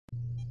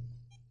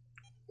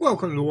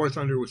Welcome to War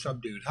Thunder with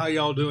Subdued. How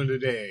y'all doing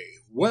today?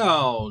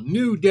 Well,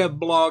 new dev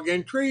blog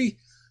entry,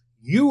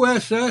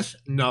 USS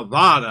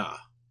Nevada,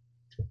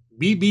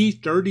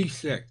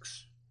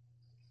 BB-36,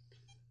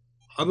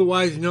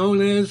 otherwise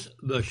known as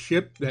the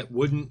ship that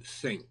wouldn't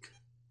sink.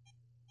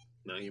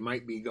 Now you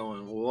might be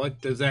going, well, what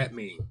does that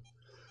mean?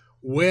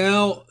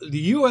 Well,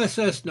 the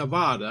USS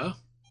Nevada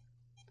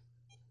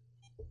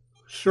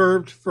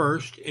served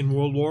first in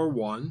World War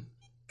I,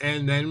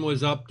 and then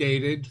was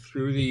updated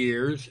through the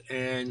years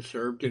and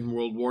served in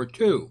World War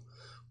II,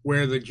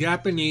 where the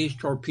Japanese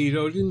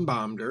torpedoed and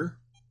bombed her,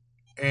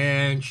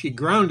 and she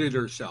grounded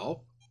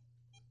herself.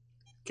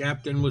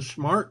 Captain was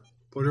smart,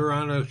 put her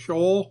on a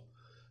shoal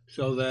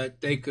so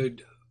that they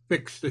could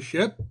fix the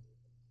ship.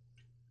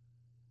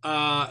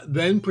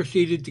 Then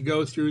proceeded to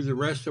go through the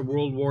rest of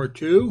World War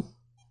II,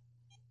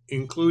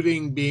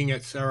 including being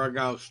at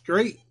Saragasso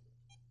Strait,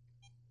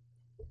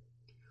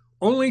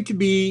 only to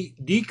be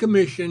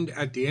decommissioned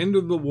at the end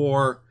of the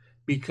war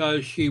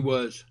because she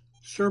was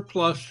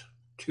surplus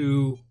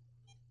to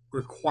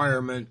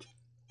requirement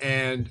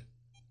and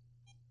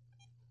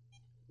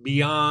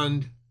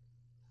beyond,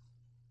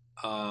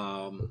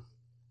 I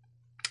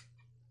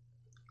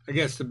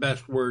guess the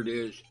best word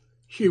is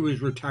she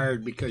was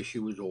retired because she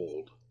was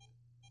old.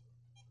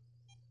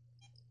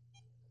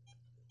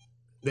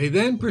 They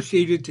then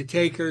proceeded to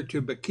take her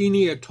to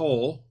Bikini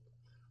Atoll,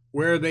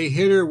 where they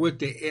hit her with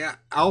the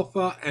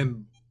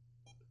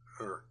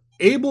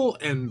Able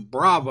and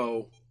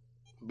Bravo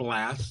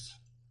blasts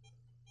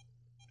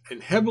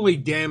and heavily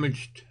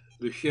damaged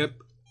the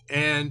ship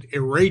and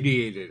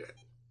irradiated it.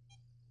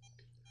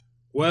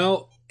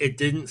 Well, it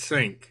didn't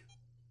sink,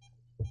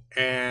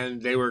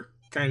 and they were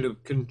kind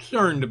of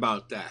concerned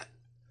about that.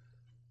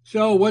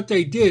 So what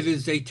they did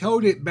is they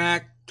towed it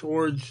back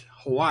towards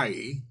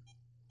Hawaii,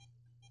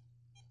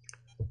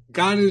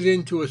 got it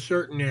into a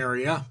certain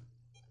area,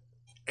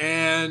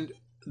 and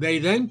they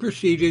then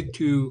proceeded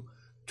to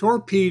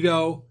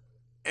torpedo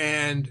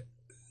and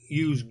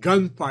use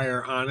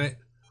gunfire on it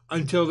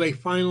until they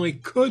finally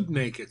could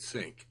make it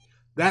sink.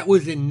 That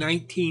was in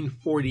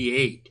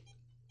 1948.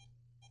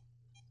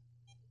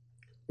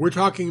 We're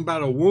talking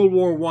about a World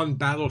War I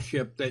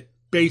battleship that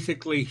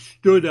basically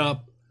stood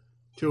up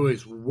to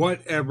as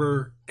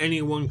whatever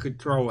anyone could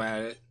throw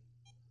at it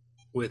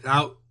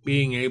without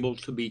being able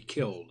to be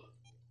killed.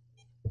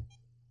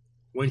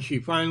 When she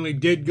finally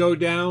did go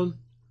down,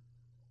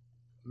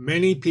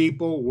 many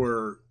people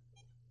were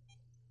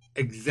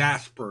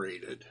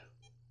exasperated.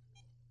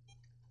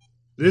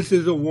 This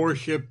is a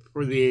warship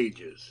for the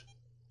ages.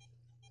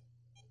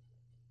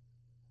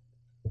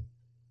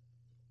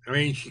 I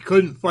mean, she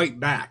couldn't fight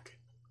back.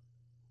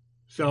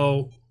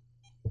 So,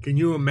 can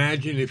you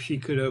imagine if she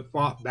could have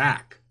fought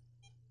back?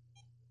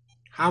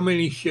 How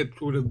many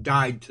ships would have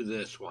died to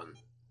this one?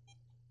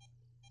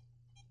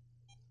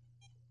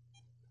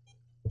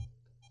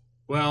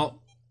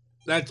 Well,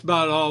 that's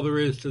about all there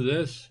is to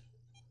this.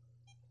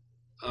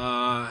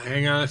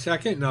 Hang on a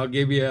second and I'll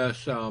give you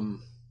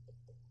some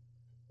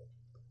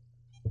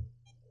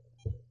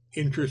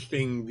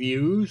interesting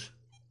views.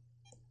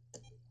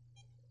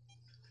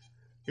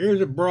 Here's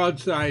a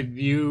broadside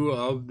view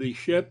of the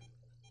ship.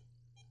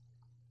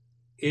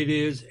 It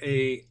is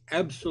an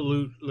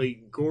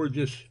absolutely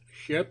gorgeous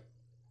ship.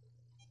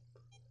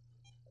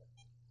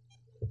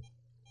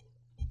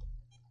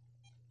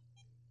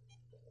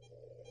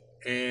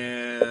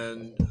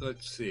 And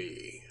let's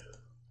see.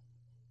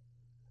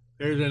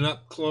 There's an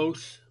up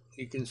close.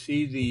 You can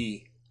see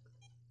the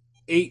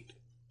 8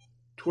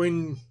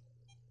 twin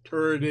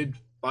turreted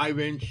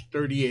 5-inch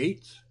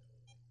 38s,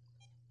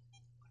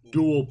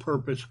 dual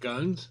purpose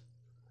guns,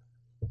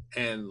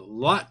 and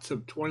lots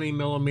of 20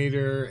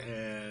 millimeter,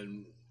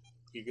 and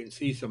you can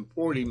see some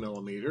 40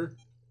 millimeter.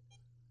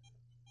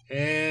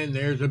 And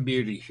there's a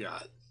beauty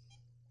shot.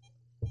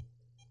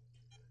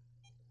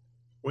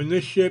 When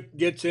this ship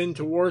gets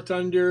into War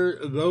Thunder,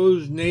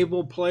 those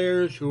naval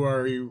players who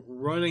are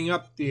running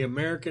up the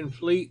American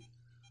fleet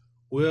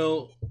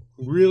will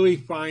really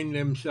find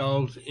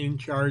themselves in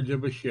charge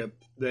of a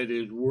ship that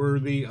is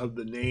worthy of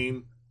the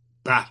name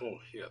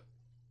Battleship.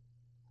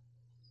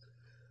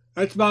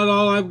 That's about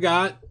all I've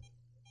got.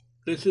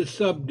 This is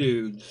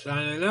Subdued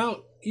signing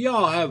out.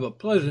 Y'all have a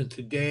pleasant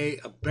today,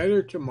 a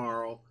better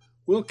tomorrow.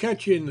 We'll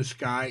catch you in the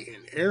sky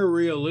in air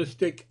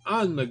realistic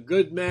on the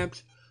good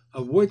maps,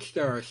 of which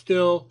there are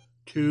still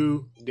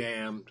too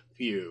damned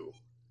few.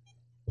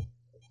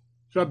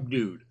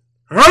 Subdued.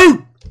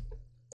 Out!